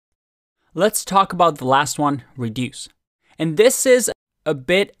Let's talk about the last one, reduce. And this is a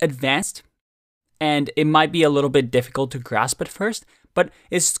bit advanced and it might be a little bit difficult to grasp at first, but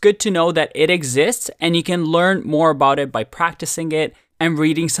it's good to know that it exists and you can learn more about it by practicing it and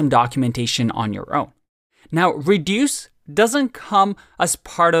reading some documentation on your own. Now, reduce doesn't come as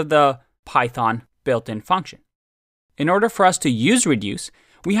part of the Python built-in function. In order for us to use reduce,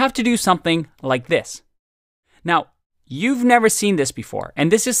 we have to do something like this. Now, you've never seen this before,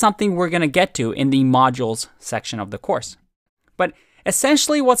 and this is something we're going to get to in the modules section of the course. But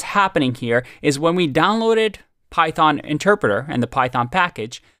essentially what's happening here is when we downloaded Python interpreter and the Python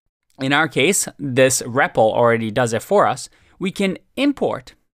package, in our case, this REPL already does it for us, we can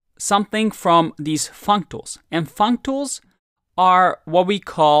import something from these functools. And functools are what we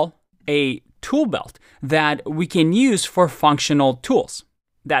call a tool belt that we can use for functional tools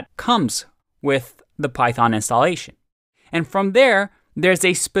that comes with the Python installation. And from there, there's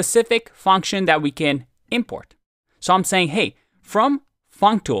a specific function that we can import. So I'm saying, hey, from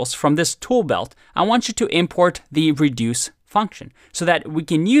functools, from this tool belt, I want you to import the reduce function so that we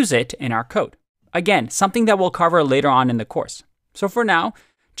can use it in our code. Again, something that we'll cover later on in the course. So for now,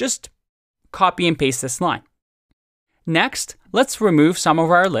 just copy and paste this line. Next, let's remove some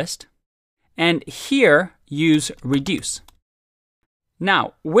of our list and here use reduce.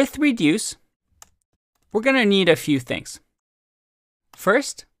 Now, with reduce, we're going to need a few things.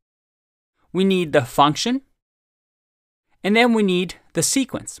 First, we need the function, and then we need the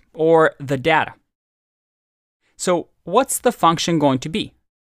sequence or the data. So what's the function going to be?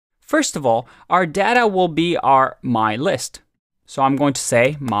 First of all, our data will be our my list. So I'm going to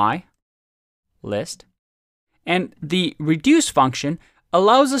say my list. And the reduce function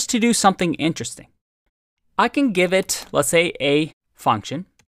allows us to do something interesting. I can give it, let's say, a function.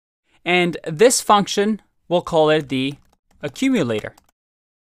 And this function, we'll call it the accumulator.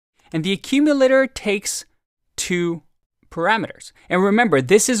 And the accumulator takes two parameters. And remember,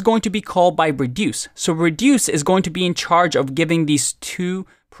 this is going to be called by reduce. So reduce is going to be in charge of giving these two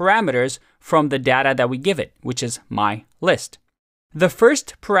parameters from the data that we give it, which is my list. The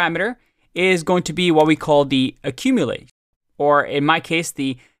first parameter is going to be what we call the accumulate, or in my case,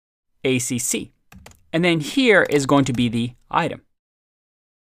 the ACC. And then here is going to be the item.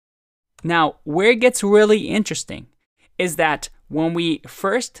 Now, where it gets really interesting is that when we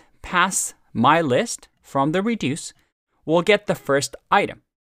first pass my list from the reduce, we'll get the first item.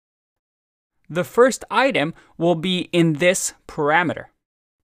 The first item will be in this parameter.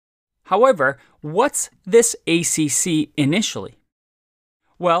 However, what's this ACC initially?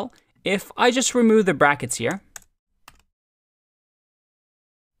 Well, if I just remove the brackets here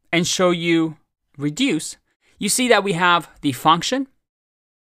and show you reduce, you see that we have the function,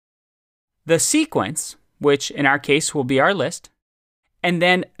 the sequence, which in our case will be our list, and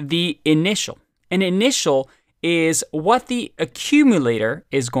then the initial. An initial is what the accumulator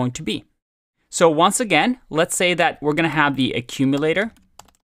is going to be. So once again, let's say that we're going to have the accumulator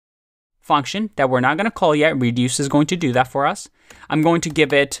function that we're not going to call yet. Reduce is going to do that for us. I'm going to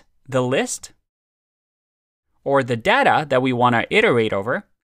give it the list or the data that we want to iterate over.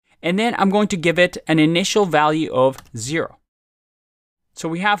 And then I'm going to give it an initial value of 0. So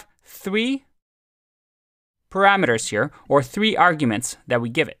we have three parameters here, or three arguments that we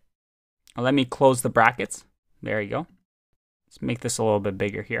give it. Now let me close the brackets. There you go. Let's make this a little bit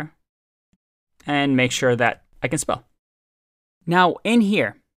bigger here. And make sure that I can spell. Now in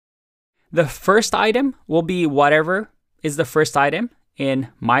here, the first item will be whatever is the first item in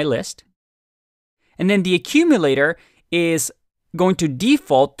my list. And then the accumulator is going to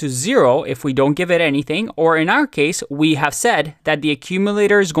default to 0 if we don't give it anything, or in our case, we have said that the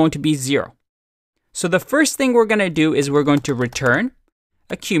accumulator is going to be 0. So the first thing we're going to do is we're going to return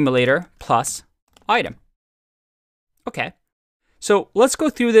accumulator plus item. Okay, so let's go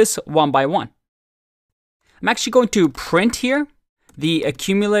through this one by one. I'm actually going to print here the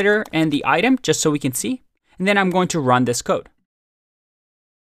accumulator and the item just so we can see, and then I'm going to run this code.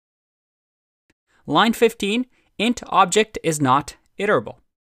 Line 15, int object is not iterable.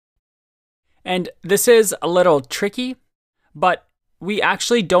 And this is a little tricky, but we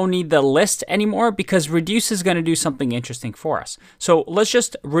actually don't need the list anymore because reduce is going to do something interesting for us. So let's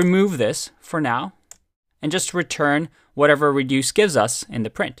just remove this for now and just return whatever reduce gives us in the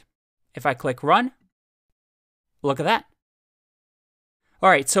print. If I click run, look at that. All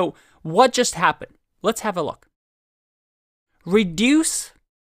right, so what just happened? Let's have a look. Reduce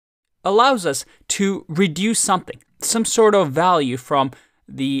allows us to reduce something, some sort of value from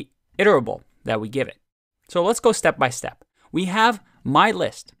the iterable that we give it. So let's go step by step. We have my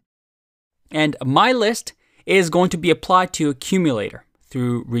list, and my list is going to be applied to accumulator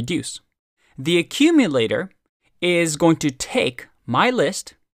through reduce. the accumulator is going to take my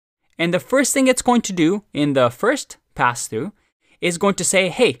list, and the first thing it's going to do in the first pass through is going to say,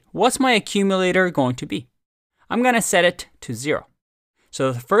 hey, what's my accumulator going to be? I'm going to set it to 0.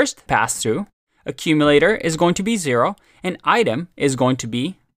 So the first pass through, accumulator is going to be 0, and item is going to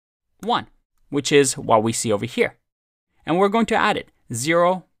be 1, which is what we see over here. And we're going to add it,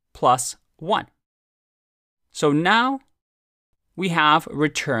 0 plus 1. So now we have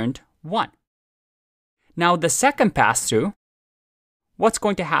returned 1. Now the second pass through, what's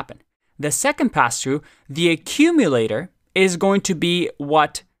going to happen? The second pass through, the accumulator is going to be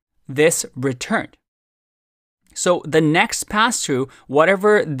what this returned. So the next pass through,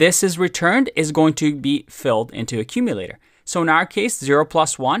 whatever this is returned is going to be filled into accumulator. So in our case, 0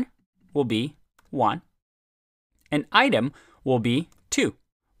 plus 1 will be 1. An item will be 2.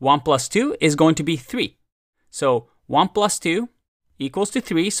 1 plus 2 is going to be 3. So 1 plus 2 equals to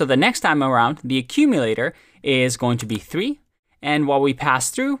 3. So the next time around, the accumulator is going to be 3. And what we pass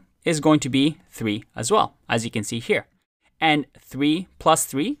through is going to be 3 as well, as you can see here. And 3 plus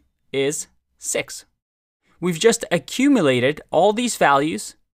 3 is 6. We've just accumulated all these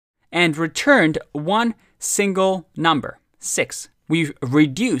values and returned one single number, 6. We've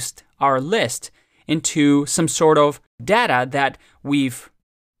reduced our list into some sort of data that we've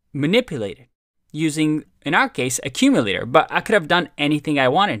manipulated using, in our case, accumulator, but I could have done anything I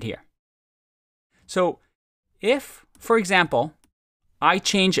wanted here. So if, for example, I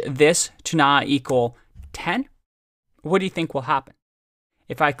change this to now equal 10, what do you think will happen?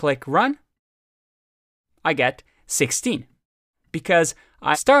 If I click run, I get 16 because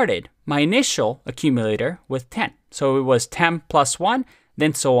I started my initial accumulator with 10. So it was 10 plus 1,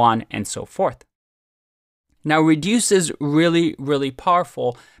 then so on and so forth. Now reduce is really, really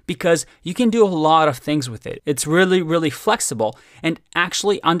powerful because you can do a lot of things with it. It's really, really flexible. And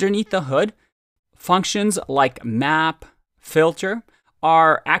actually underneath the hood, functions like map, filter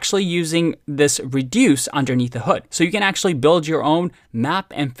are actually using this reduce underneath the hood. So you can actually build your own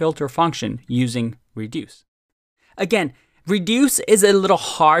map and filter function using reduce. Again, reduce is a little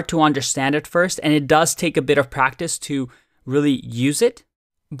hard to understand at first, and it does take a bit of practice to really use it.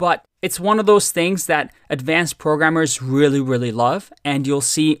 But it's one of those things that advanced programmers really, really love, and you'll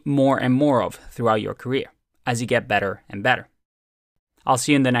see more and more of throughout your career as you get better and better. I'll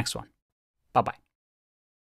see you in the next one. Bye-bye.